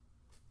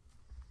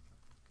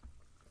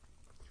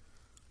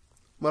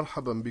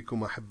مرحبا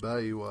بكم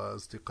أحبائي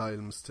وأصدقائي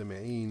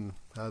المستمعين.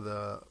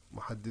 هذا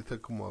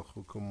محدثكم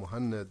وأخوكم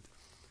مهند.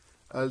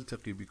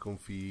 ألتقي بكم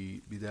في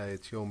بداية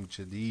يوم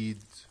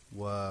جديد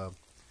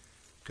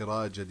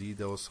وقراءة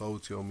جديدة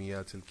وصوت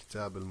يوميات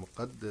الكتاب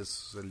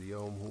المقدس.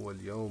 اليوم هو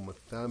اليوم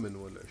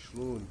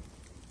 28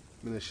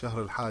 من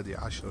الشهر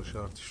 11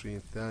 شهر تشرين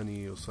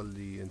الثاني.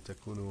 يصلي أن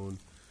تكونون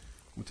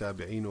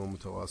متابعين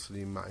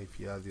ومتواصلين معي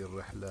في هذه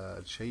الرحلة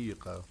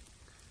الشيقة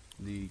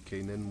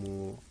لكي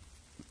ننمو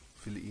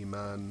في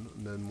الإيمان،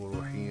 ننمو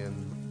روحيا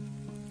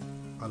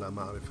على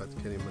معرفة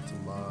كلمة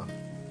الله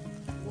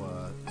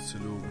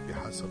والسلوك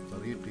بحسب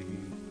طريقه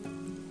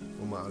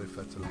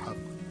ومعرفة الحق.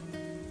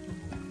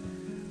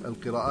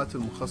 القراءات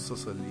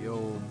المخصصة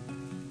اليوم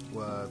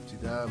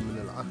وابتداء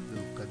من العهد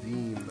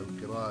القديم،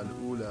 القراءة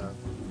الأولى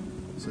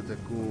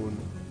ستكون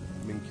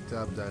من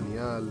كتاب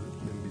دانيال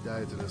من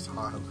بداية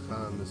الإصحاح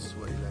 5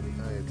 وإلى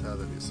نهاية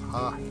هذا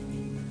الإصحاح،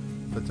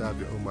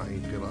 فتابعوا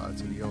معي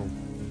قراءة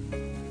اليوم.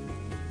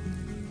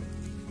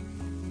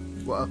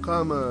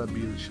 وأقام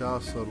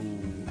بلشاصر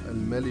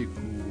الملك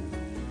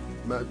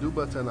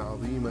مأدبة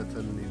عظيمة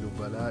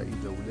لنبلاء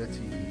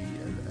دولته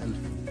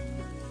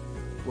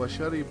 1000،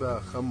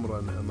 وشرب خمرا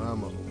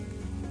أمامه.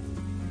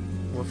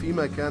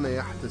 وفيما كان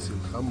يحتسي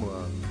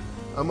الخمر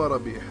أمر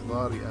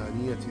بإحضار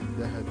آنية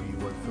الذهب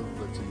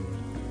والفضة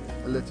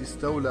التي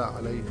استولى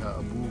عليها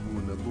أبوه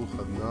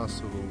نبوخذ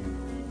ناصر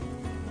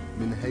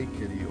من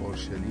هيكل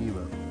أورشليم،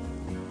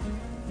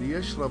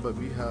 ليشرب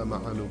بها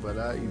مع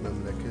نبلاء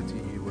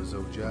مملكته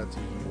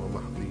وزوجاته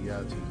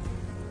ومحظياته.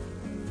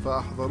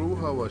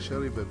 فأحضروها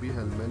وشرب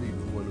بها الملك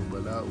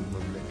ونبلاء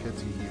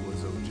مملكته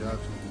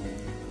وزوجاته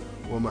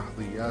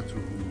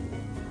ومحظياته،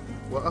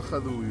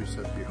 وأخذوا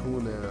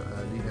يسبحون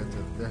آلهة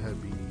الذهب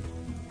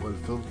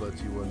والفضة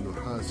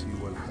والنحاس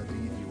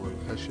والحديد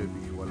والخشب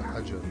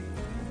والحجر.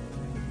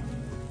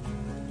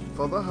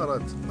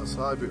 فظهرت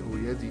أصابع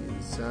يد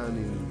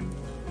إنسان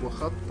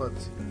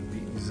وخطت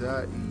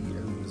بإزاء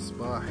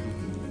المصباح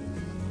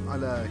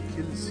على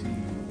كلس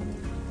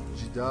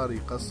جدار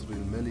قصر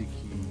الملك،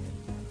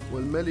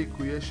 والملك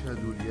يشهد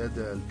اليد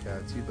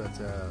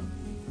الكاتبة.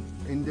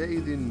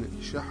 عندئذ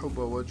شحب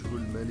وجه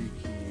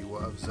الملك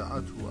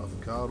وأفزعته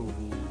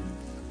أفكاره،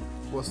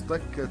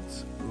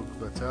 واصطكت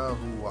ركبتاه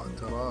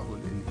واعتراه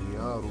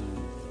الانهيار.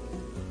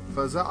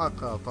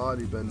 فزعق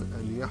طالبا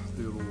أن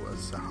يحضروا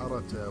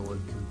السحرة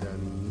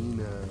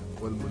والكلدانيين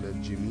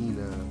والمنجمين،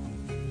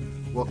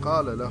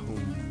 وقال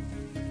لهم: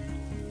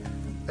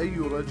 أي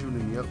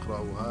رجل يقرأ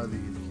هذه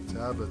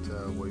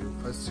الكتابة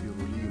ويفسر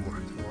لي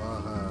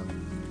محتواها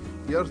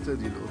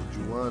يرتدي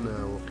الأرجوان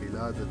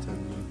وقلادة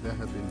من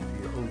ذهب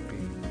في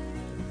عنقه،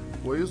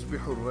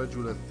 ويصبح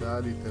الرجل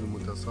الثالث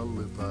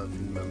المتسلط في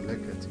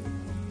المملكة.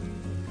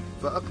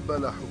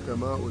 فأقبل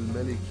حكماء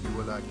الملك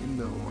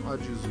ولكنهم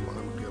عجزوا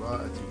عن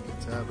قراءة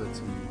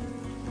الكتابة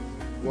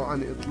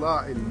وعن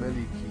إطلاع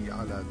الملك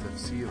على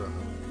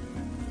تفسيرها.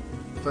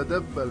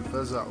 فدب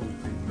الفزع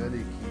في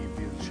الملك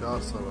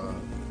بلشاصر،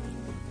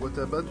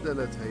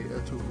 وتبدلت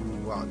هيئته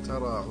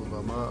واعترى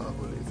عظماءه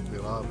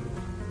الاضطراب.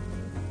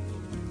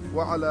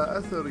 وعلى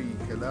أثر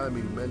كلام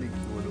الملك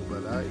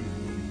ونبلائه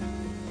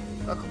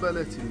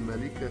أقبلت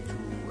الملكة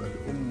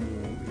الأم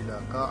إلى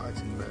قاعة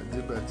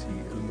المأدبة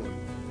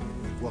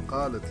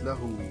وقالت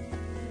له: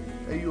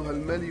 أيها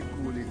الملك،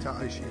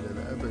 لتعش إلى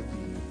الأبد،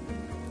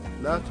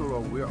 لا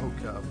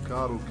تروعك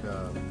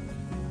أفكارك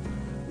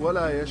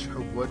ولا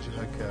يشحب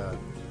وجهك،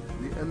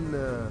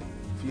 لأن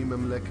في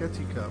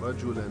مملكتك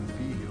رجلا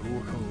فيه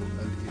روح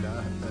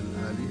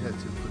الآلهة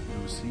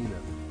القدوسين،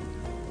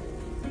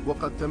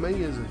 وقد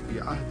تميز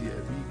في عهد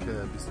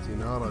أبيك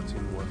باستنارة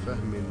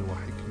وفهم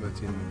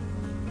وحكمة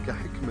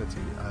كحكمة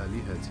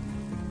الآلهة.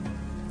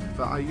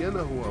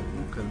 فعينه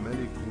أبوك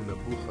الملك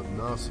نبوخذ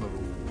ناصر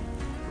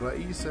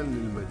رئيسا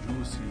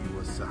للمجوس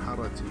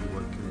والسحرة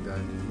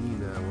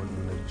والكلدانيين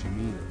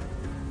والمنجمين،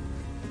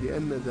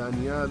 لأن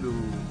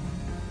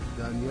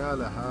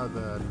دانيال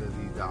هذا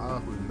الذي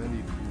دعاه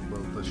الملك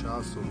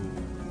بلطشاصر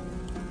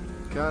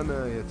كان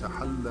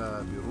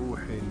يتحلى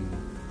بروح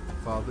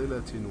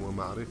فاضلة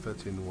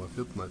ومعرفة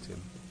وفطنة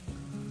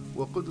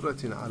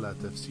وقدرة على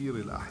تفسير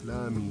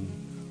الأحلام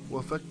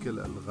وفك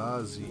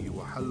الألغاز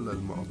وحل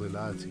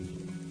المعضلات.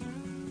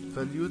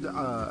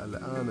 فليدعى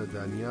الآن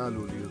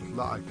دانيال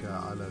ليطلعك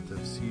على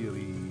تفسير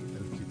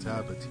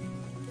الكتابة.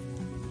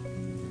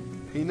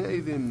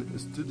 حينئذ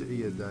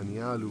استدعي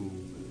دانيال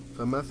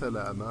فمثل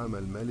أمام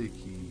الملك،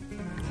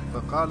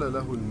 فقال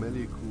له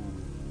الملك: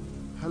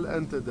 هل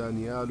أنت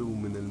دانيال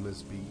من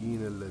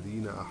المزبيين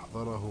الذين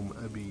أحضرهم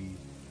أبي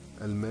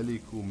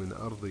الملك من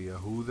أرض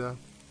يهوذا؟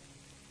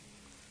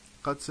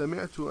 قد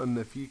سمعت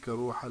أن فيك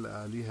روح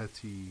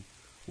الآلهة،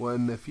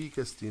 وأن فيك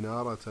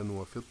استنارة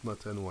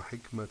وفطنة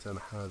وحكمة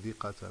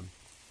حاذقة.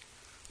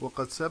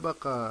 وقد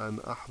سبق أن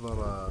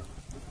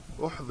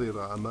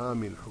أحضر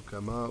أمامي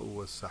الحكماء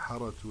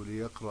والسحرة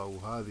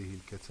ليقرأوا هذه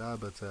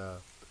الكتابة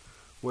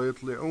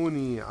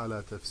ويطلعوني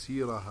على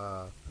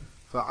تفسيرها،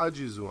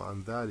 فعجزوا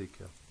عن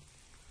ذلك.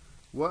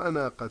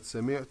 وأنا قد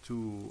سمعت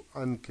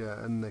عنك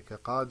أنك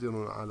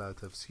قادر على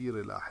تفسير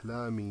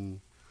الأحلام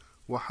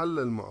وحل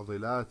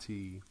المعضلات،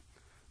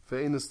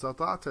 فإن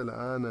استطعت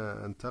الآن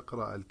أن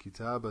تقرأ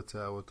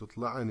الكتابة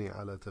وتطلعني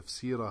على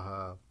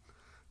تفسيرها،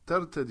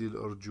 ترتدي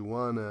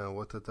الأرجوان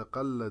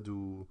وتتقلد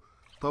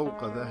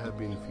طوق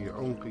ذهب في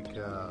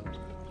عنقك،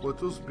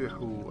 وتصبح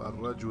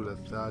الرجل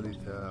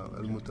الثالث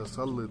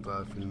المتسلط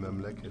في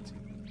المملكة.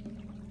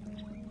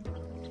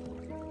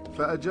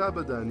 فأجاب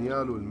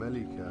دانيال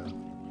الملك: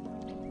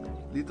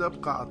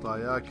 لتبقى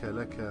عطاياك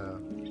لك،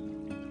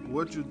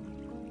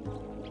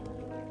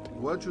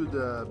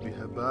 وجد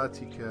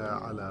بهباتك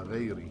على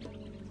غيري،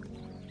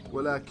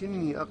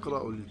 ولكني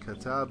أقرأ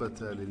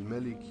الكتابة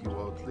للملك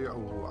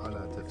وأطلعه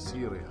على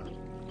تفسيرها.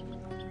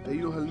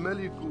 أيها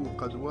الملك،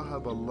 قد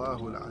وهب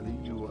الله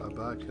العلي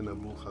أباك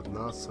نبوخذ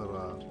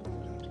ناصر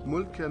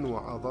ملكا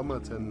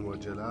وعظمة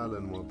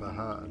وجلالا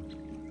وبهاء،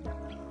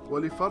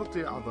 ولفرط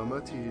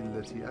عظمته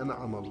التي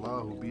أنعم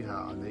الله بها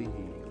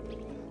عليه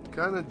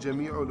كانت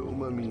جميع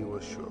الأمم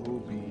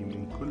والشعوب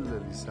من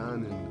كل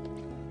لسان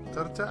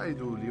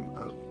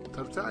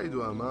ترتعد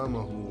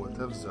أمامه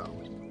وتفزع،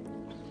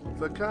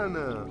 فكان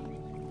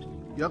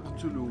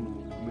يقتل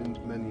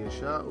من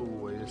يشاء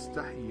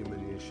ويستحيي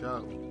من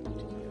يشاء،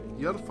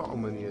 يرفع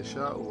من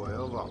يشاء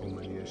ويضع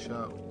من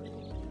يشاء.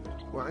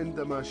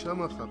 وعندما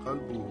شمخ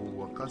قلبه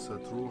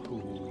وقست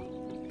روحه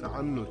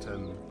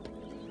تعنتا،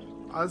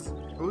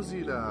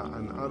 عزل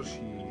عن عرش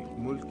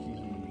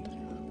ملكه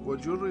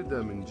وجرد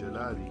من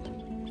جلاله،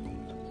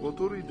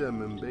 وطرد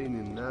من بين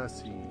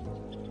الناس،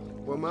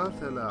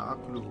 وماثل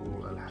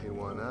عقله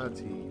الحيوانات،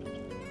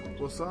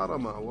 وصار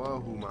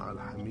مأواه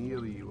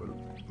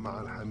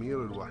مع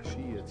الحمير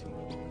الوحشية،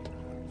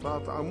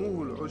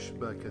 فأطعموه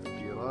العشب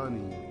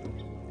كالثيران،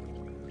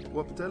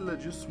 وابتل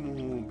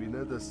جسمه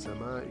بندى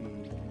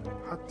السماء،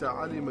 حتى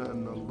علم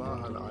أن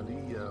الله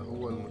العلي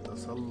هو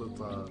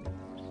المتسلط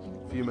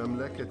في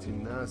مملكة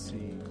الناس،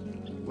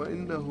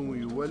 وإنه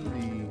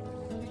يولي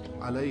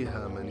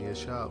عليها من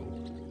يشاء.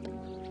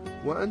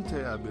 وأنت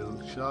يا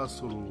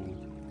بلشاصر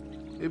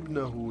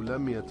ابنه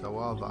لم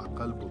يتواضع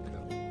قلبك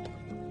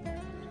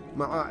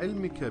مع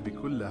علمك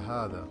بكل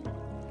هذا،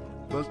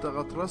 بل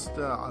تغطرست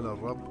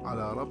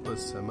على رب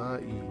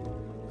السماء،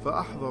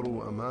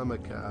 فأحضروا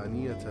أمامك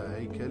آنية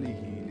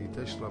هيكله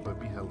لتشرب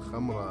بها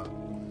الخمر،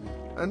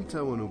 أنت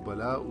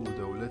ونبلاء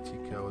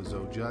دولتك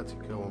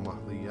وزوجاتك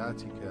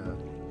ومحظياتك،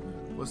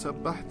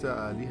 وسبحت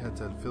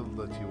آلهة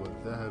الفضة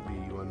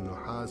والذهب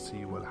والنحاس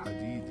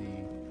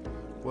والحديد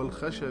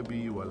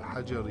والخشب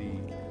والحجر،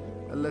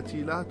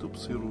 التي لا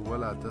تبصر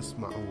ولا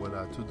تسمع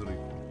ولا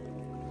تدرك.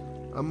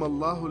 أما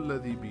الله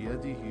الذي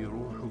بيده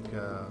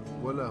روحك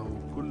وله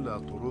كل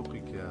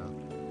طرقك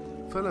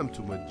فلم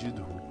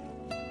تمجده،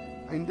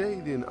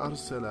 عندئذ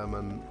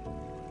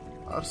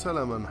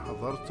أرسل من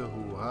حضرته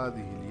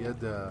هذه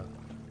اليد،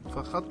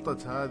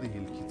 فخطت هذه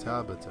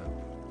الكتابة،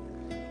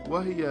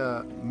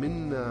 وهي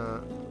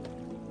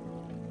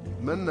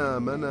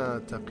منا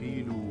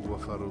تقيل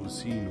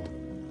وفروسين،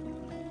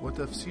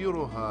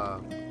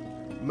 وتفسيرها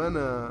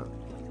منا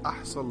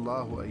أحصى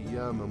الله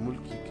أيام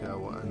ملكك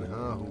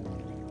وأنهاه.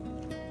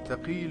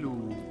 تقيل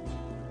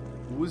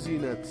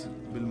وزنت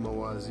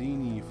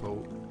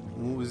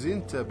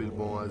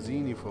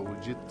بالموازين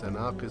فوجدت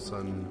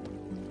ناقصا.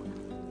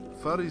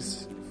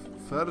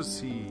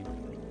 فرسي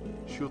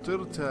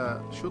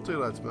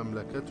شطرت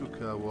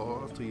مملكتك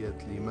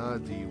وأعطيت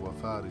لمادي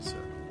وفارس.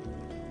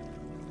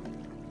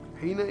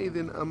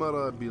 حينئذ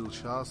أمر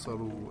بلشاصر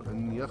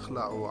أن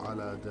يخلعوا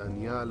على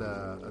دانيال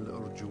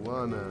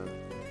الأرجوان،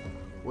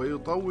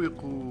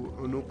 ويطوق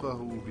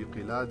عنقه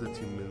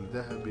بقلادة من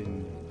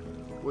ذهب،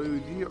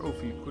 ويذيع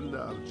في كل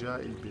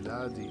أرجاء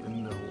البلاد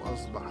أنه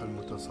أصبح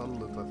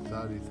المتسلط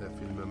الثالث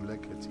في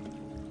المملكة.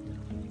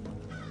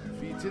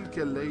 في تلك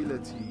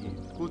الليلة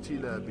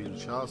قتل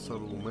بلشاصر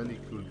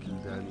ملك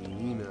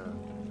الكلدانيين،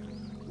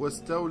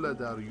 واستولى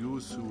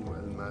داريوس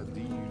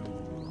المادي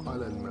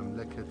على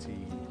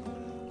المملكة،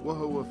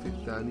 وهو في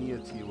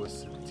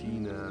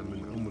 62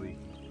 من عمره.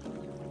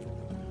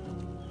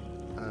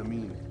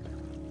 آمين.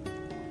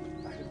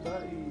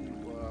 أحبائي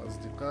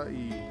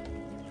وأصدقائي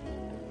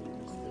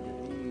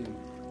المستمعين،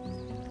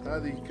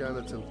 هذه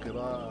كانت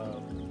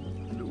القراءة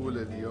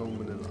الأولى اليوم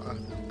من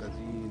العهد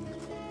القديم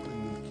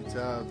من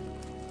كتاب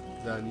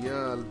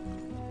دانيال.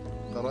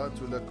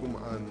 قرأت لكم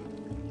عن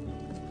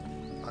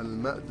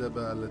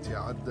المأدبة التي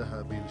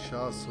عدها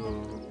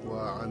بلشاصر،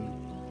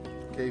 وعن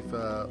كيف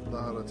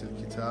ظهرت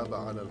الكتابة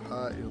على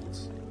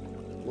الحائط،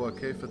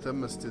 وكيف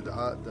تم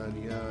استدعاء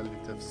دانيال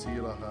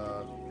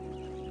لتفسيرها،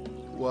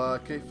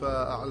 وكيف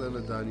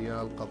أعلن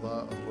دانيال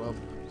قضاء الرب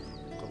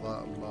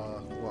قضاء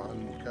الله،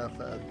 وعن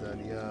مكافأة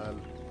دانيال،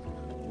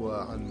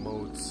 وعن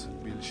موت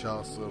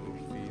بلشاصر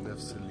في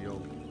نفس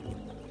اليوم.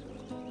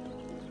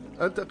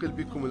 أنتقل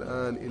بكم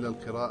الآن إلى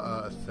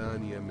القراءة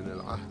الثانية من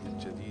العهد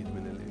الجديد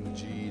من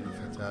الإنجيل،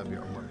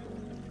 فتابعوا معي.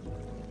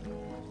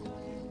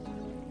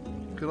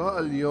 القراءة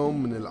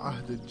اليوم من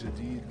العهد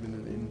الجديد من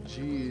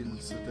الإنجيل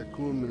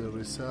ستكون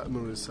من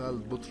رسالة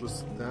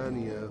بطرس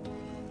الثانية،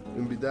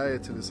 من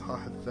بداية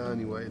الإصحاح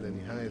الثاني وإلى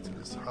نهاية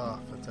الإصحاح،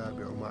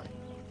 فتابعوا معي.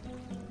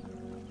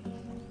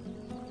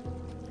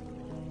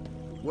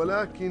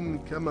 ولكن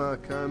كما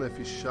كان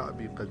في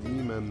الشعب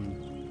قديما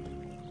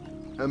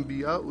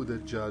أنبياء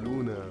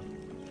دجالون،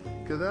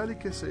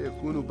 كذلك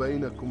سيكون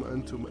بينكم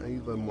أنتم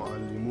أيضا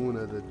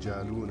معلمون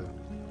دجالون.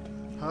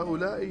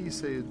 هؤلاء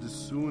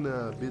سيدسون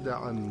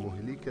بدعا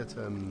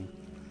مهلكة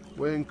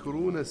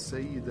وينكرون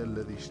السيد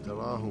الذي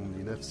اشتراهم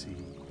لنفسه،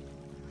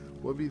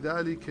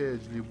 وبذلك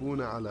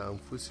يجلبون على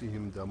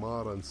أنفسهم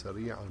دمارا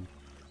سريعا،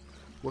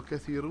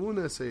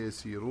 وكثيرون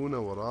سيسيرون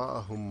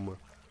وراءهم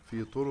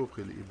في طرق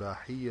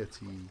الإباحية،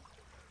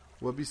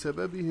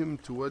 وبسببهم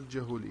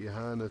توجه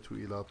الإهانة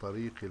إلى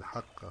طريق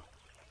الحق،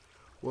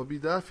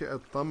 وبدافع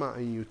الطمع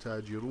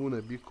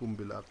يتاجرون بكم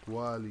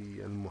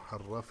بالأقوال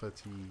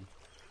المحرفة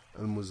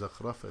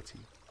المزخرفة.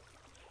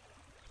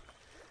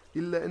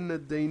 إلا أن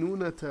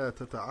الدينونة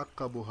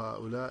تتعقب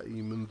هؤلاء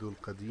منذ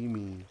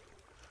القديم،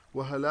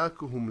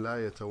 وهلاكهم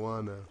لا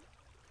يتوانى،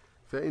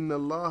 فإن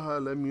الله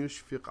لم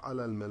يشفق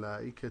على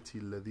الملائكة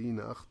الذين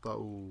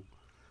أخطأوا،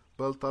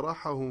 بل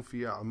طرحهم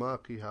في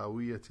أعماق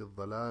هاوية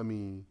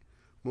الظلام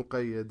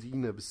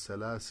مقيدين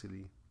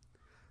بالسلاسل،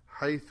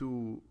 حيث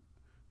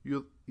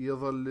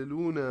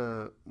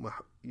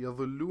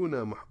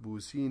يظلون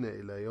محبوسين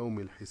إلى يوم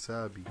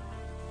الحساب.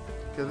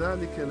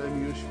 كذلك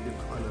لم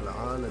يشفق على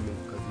العالم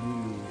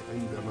القديم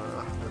عندما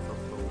أحدث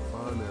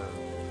الطوفان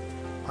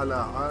على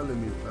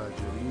عالم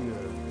الفاجرين،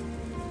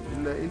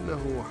 إلا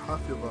إنه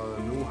حفظ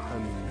نوحا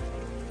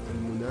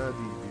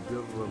المنادي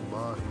ببر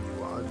الله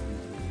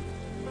وعدله،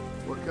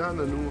 وكان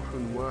نوح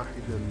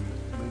واحدا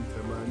من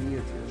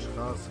 8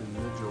 أشخاص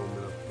نجوا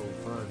من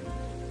الطوفان.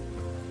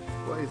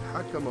 وإذ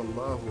حكم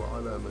الله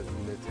على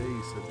مدينتي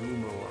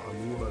سدوم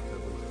وعمورة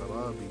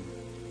بالخراب،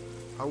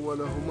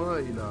 حولهما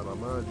إلى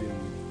رماد،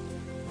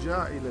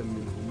 جاعلا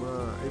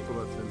منهما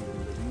عبرة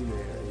للذين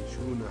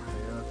يعيشون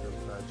حياة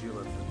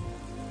فاجرة.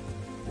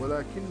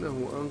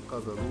 ولكنه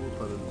أنقذ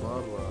لوطا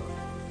البار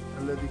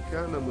الذي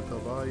كان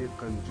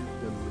متضايقا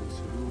جدا من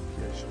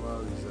سلوك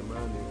أشرار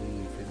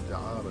زمانه في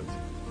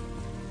الدعارة.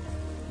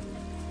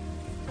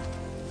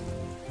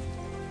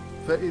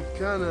 فإذ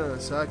كان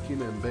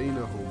ساكنا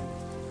بينهم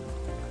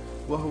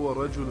وهو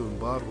رجل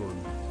بار،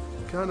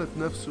 كانت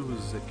نفسه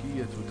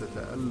الزكية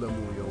تتألم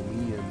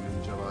يوميا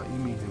من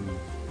جرائمهم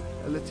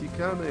التي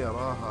كان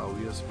يراها أو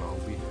يسمع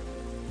بها.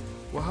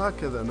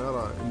 وهكذا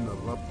نرى أن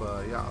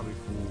الرب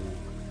يعرف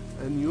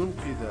أن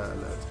ينقذ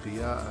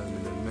الأتقياء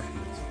من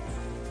المحنة،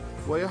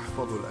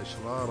 ويحفظ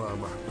الأشرار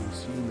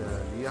محبوسين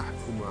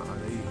ليحكم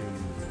عليهم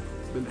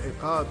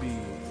بالعقاب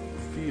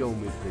في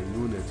يوم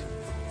الدينونة.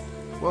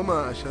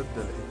 وما أشد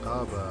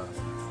العقاب،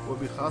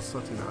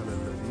 وبخاصة على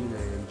الذين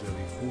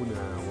ينجرفون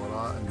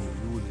وراء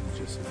الميول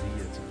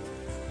الجسدية،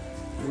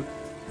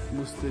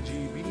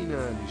 مستجيبين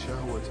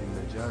لشهوة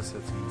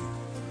النجاسة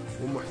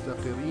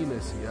ومحتقرين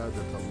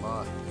سيادة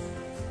الله،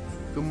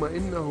 ثم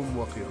إنهم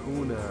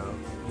وقحون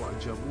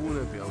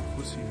معجبون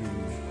بأنفسهم،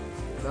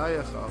 لا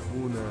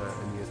يخافون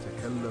أن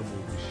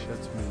يتكلموا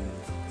بالشتم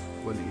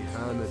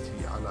والإهانة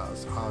على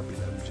أصحاب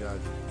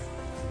الأمجاد.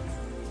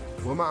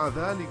 ومع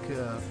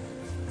ذلك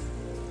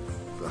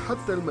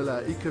فحتى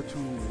الملائكة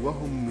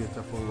وهم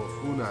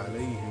يتفوقون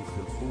عليهم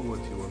في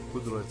القوة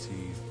والقدرة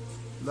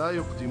لا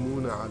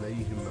يقدمون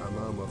عليهم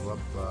أمام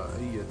الرب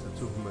أي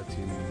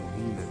تهمة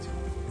مهينة.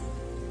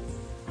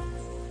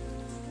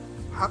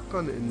 حقا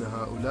إن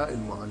هؤلاء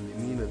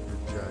المعلمين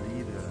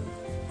الدجالين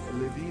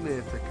الذين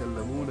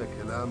يتكلمون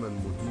كلاما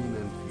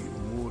مهينا في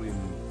أمور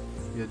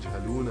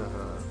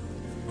يجهلونها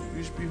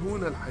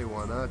يشبهون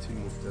الحيوانات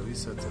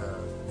المفترسة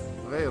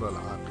غير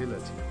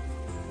العاقلة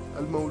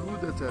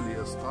المولودة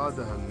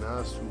ليصطادها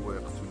الناس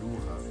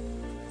ويقتلوها،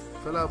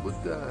 فلا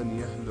بد أن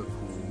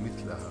يهلكوا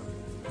مثلها،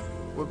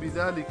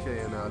 وبذلك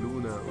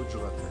ينالون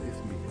أجرة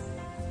إثمهم.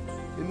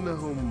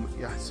 إنهم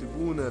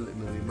يحسبون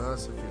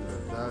الانغماس في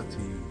اللذات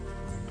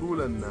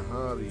طول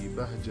النهار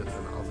بهجة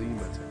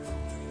عظيمة،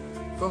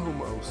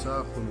 فهم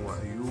أوساخ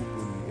وعيوب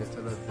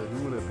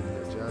يتلذذون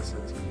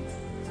بالنجاسة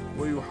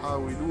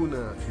ويحاولون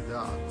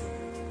خداعكم،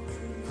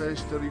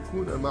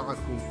 فيشتركون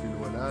معكم في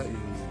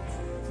الولائم.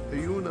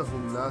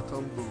 عيونهم لا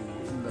تنظر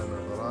إلا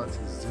نظرات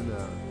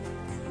الزنا،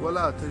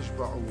 ولا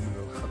تشبع من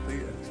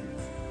الخطيئة.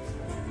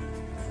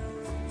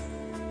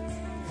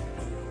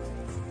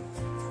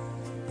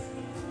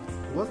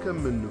 وكم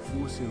من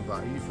نفوس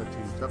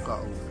ضعيفة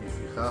تقع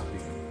في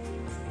فخاخهم،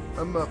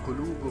 أما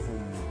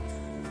قلوبهم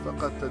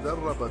فقد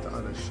تدربت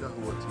على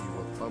الشهوة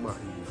والطمع،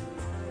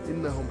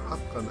 إنهم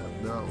حقا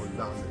أبناء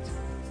اللعنة.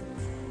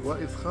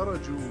 وإذ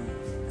خرجوا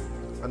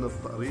عن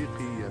الطريق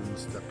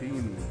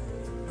المستقيم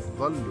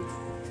ضلوا،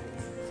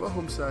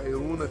 فهم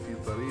سائرون في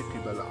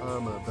طريق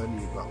بلعام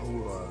بني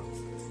بعورة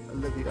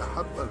الذي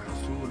أحب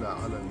الحصول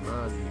على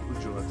المال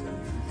أجرة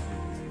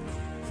لإثمه،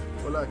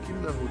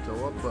 ولكنه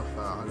توبخ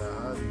على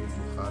هذه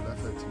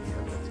المخالفة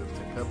التي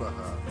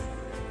ارتكبها،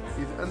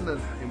 إذ أن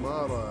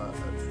الحمار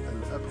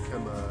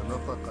الأبكم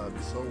نطق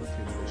بصوت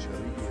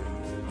بشري،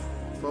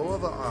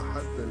 فوضع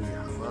حدا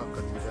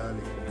لحماقة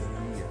ذلك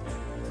النبي.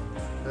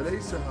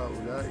 فليس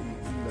هؤلاء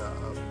إلا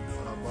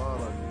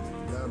آبارا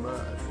لا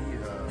ماء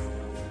فيها،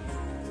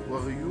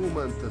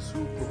 وغيوما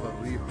تسوقها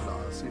الريح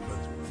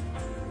العاصفة.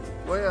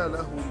 ويا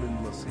له من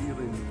مصير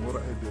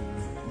مرعب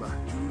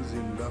محجوز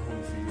لهم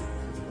في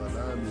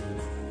الظلام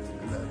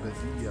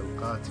الأبدي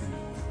القاتل.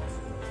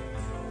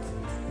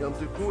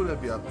 ينطقون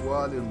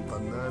بأقوال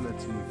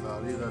طنانة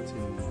فارغة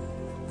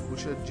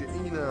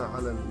مشجعين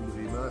على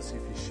الانغماس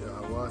في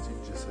الشهوات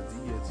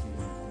الجسدية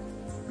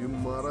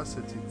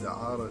بممارسة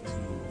الدعارة،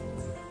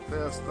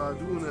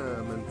 فيصطادون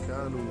من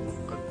كانوا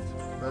قد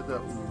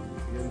بدأوا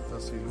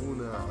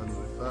ينفصلون عن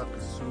رفاق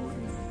السوء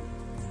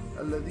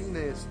الذين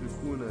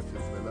يسلكون في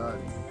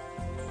الضلال.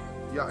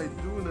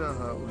 يعدون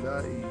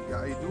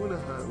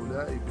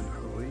هؤلاء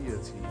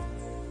بالحرية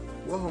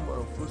وهم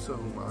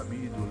أنفسهم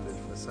عبيد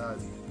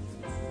للفساد،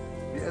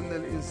 لأن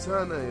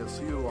الإنسان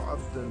يصير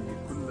عبدا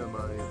لكل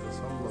ما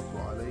يتسلط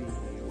عليه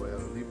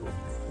ويغلبه.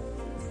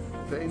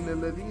 فإن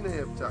الذين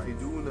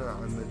يبتعدون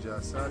عن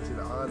نجاسات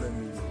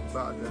العالم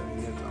بعد أن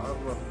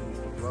يتعرفوا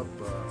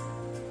بالرب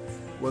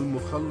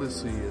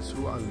والمخلص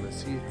يسوع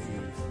المسيح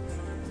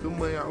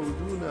ثم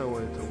يعودون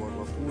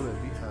ويتورطون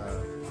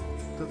بها،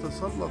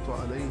 تتسلط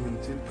عليهم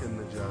تلك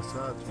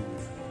النجاسات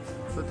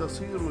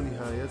فتصير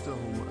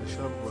نهايتهم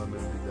أشر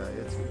من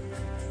بدايتهم.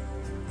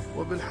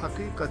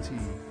 وبالحقيقة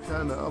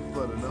كان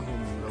أفضل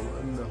لهم لو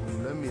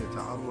أنهم لم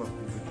يتعرفوا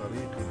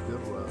بطريق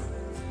البر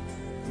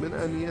من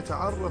أن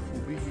يتعرفوا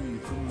به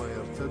ثم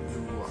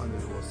يرتدوا عن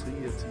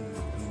الوصية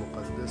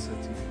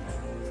المقدسة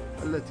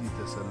التي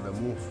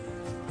تسلموها.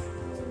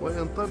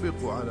 وينطبق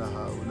على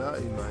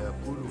هؤلاء ما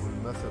يقوله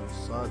المثل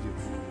الصادق: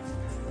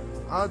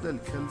 عاد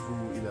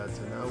الكلب إلى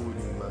تناول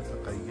ما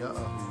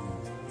تقيأه،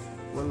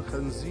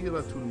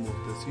 والخنزيرة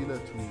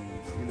المغتسلة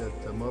إلى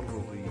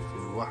التمرغ في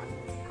الوحل.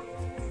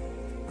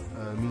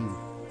 آمين.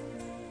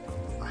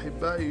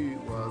 أحبائي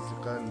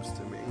وأصدقائي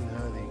المستمعين،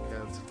 هذه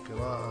كانت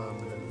القراءة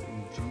من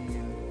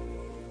الإنجيل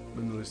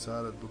من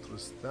رسالة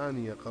بطرس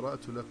الثانية.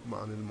 قرأت لكم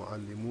عن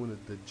المعلمون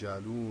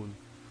الدجالون،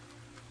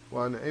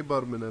 وعن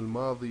عبر من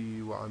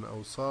الماضي، وعن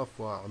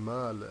أوصاف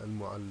وأعمال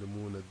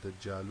المعلمون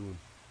الدجالون.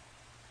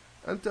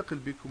 أنتقل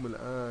بكم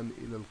الآن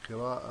إلى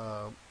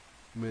القراءة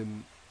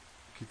من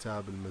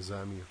كتاب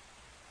المزامير.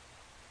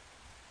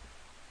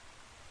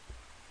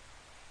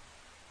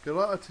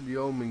 قراءة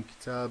اليوم من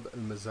كتاب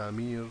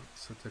المزامير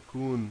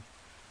ستكون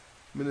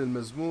من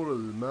المزمور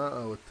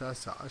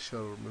 119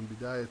 من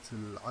بداية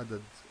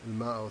العدد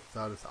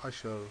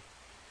 113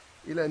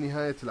 إلى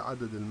نهاية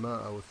العدد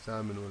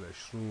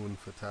 128،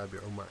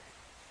 فتابعوا معي.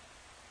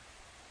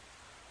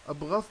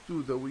 أبغضت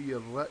ذوي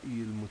الرأي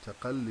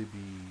المتقلب،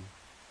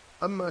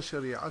 أما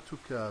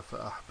شريعتك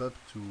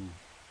فأحببت.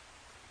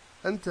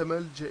 أنت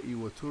ملجئي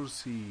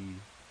وترسي،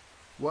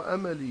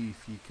 وأملي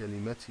في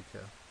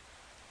كلمتك.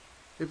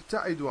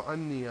 ابتعدوا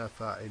عني يا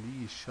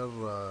فاعلي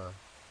الشر،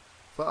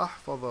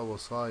 فأحفظ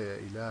وصايا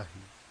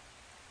إلهي.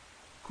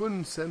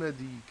 كن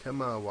سندي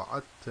كما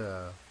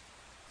وعدت،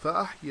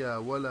 فأحيا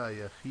ولا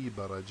يخيب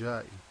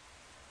رجائي.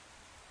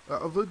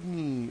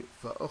 اعضدني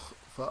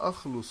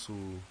فأخلص،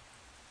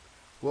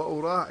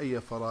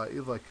 وأراعي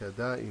فرائضك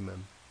دائما.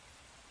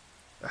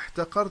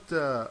 احتقرت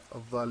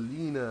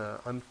الضالين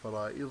عن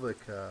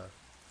فرائضك،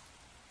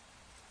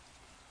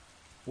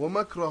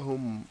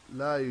 ومكرهم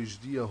لا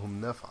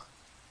يجديهم نفعا.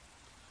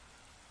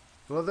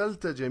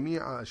 رذلت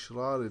جميع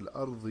أشرار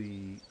الأرض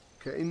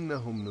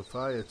كأنهم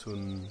نفاية،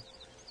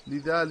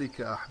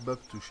 لذلك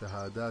أحببت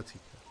شهاداتك.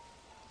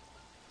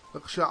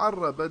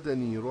 اقشعر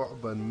بدني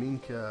رعبا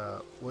منك،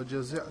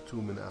 وجزعت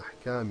من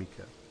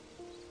أحكامك.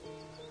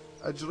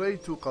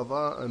 أجريت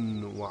قضاء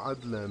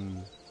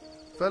وعدلا،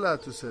 فلا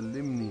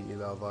تسلمني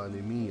إلى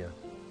ظالمية.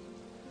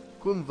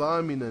 كن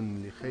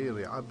ضامنا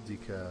لخير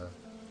عبدك،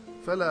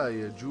 فلا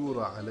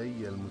يجور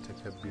علي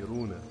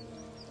المتكبرون.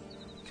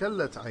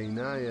 كلت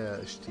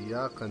عيناي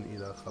اشتياقا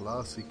إلى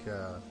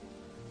خلاصك،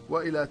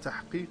 وإلى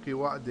تحقيق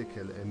وعدك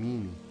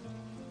الأمين.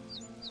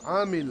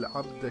 عامل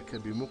عبدك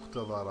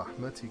بمقتضى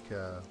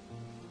رحمتك،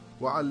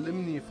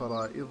 وعلمني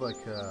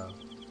فرائضك.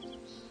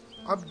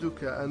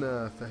 عبدك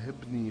أنا،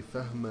 فهبني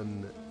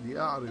فهما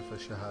لأعرف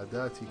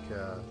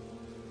شهاداتك.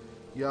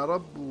 يا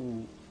رب،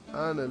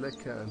 آن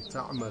لك أن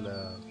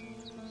تعمل،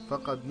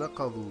 فقد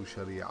نقضوا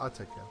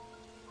شريعتك.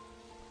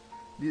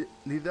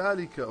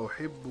 لذلك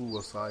أحب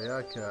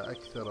وصاياك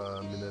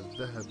أكثر من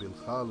الذهب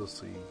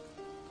الخالص،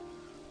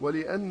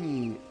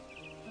 ولأني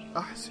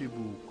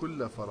أحسب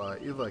كل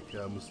فرائضك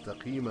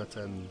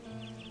مستقيمة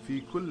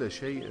في كل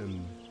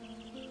شيء،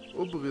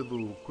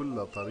 أبغض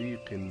كل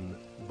طريق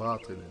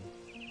باطل.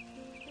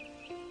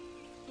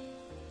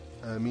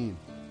 آمين.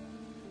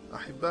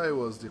 أحبائي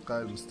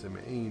وأصدقائي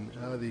المستمعين،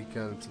 هذه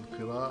كانت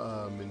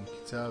القراءة من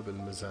كتاب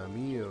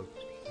المزامير.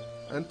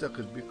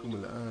 أنتقل بكم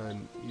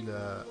الآن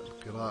إلى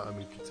القراءة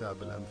من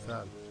كتاب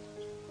الأمثال.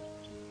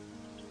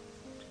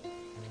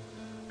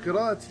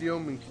 قراءة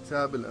اليوم من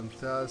كتاب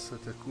الأمثال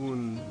ستكون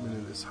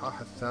من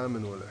الإصحاح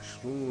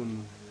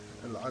 28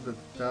 العدد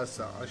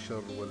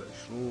 19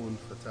 و20،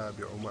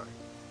 فتابعوا معي.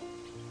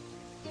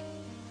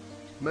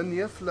 من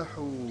يفلح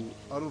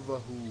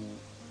أرضه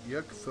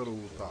يكثر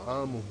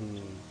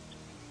طعامه،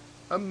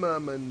 أما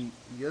من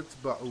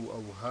يتبع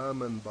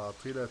أوهاما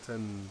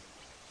باطلة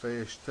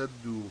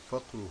فيشتد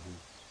فقره.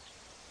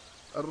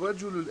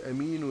 الرجل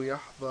الأمين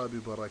يحظى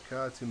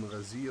ببركات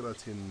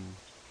غزيرة،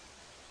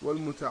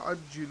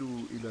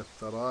 والمتعجل إلى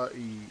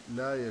الثراء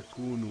لا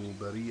يكون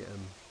بريئا.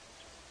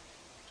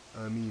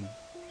 آمين.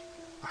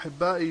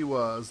 أحبائي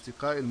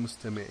وأصدقائي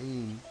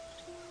المستمعين،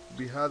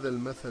 بهذا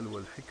المثل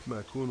والحكمة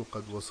أكون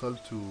قد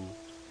وصلت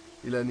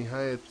إلى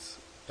نهاية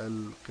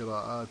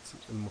القراءات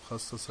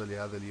المخصصة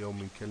لهذا اليوم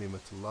من كلمة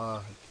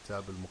الله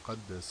الكتاب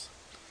المقدس.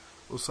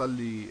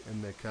 أصلي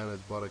أن كانت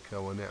بركة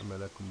ونعمة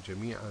لكم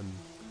جميعا،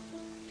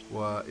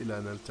 وإلى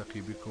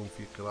نلتقي بكم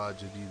في قراءة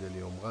جديدة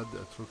اليوم غد.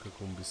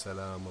 أترككم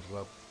بسلام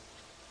الرب.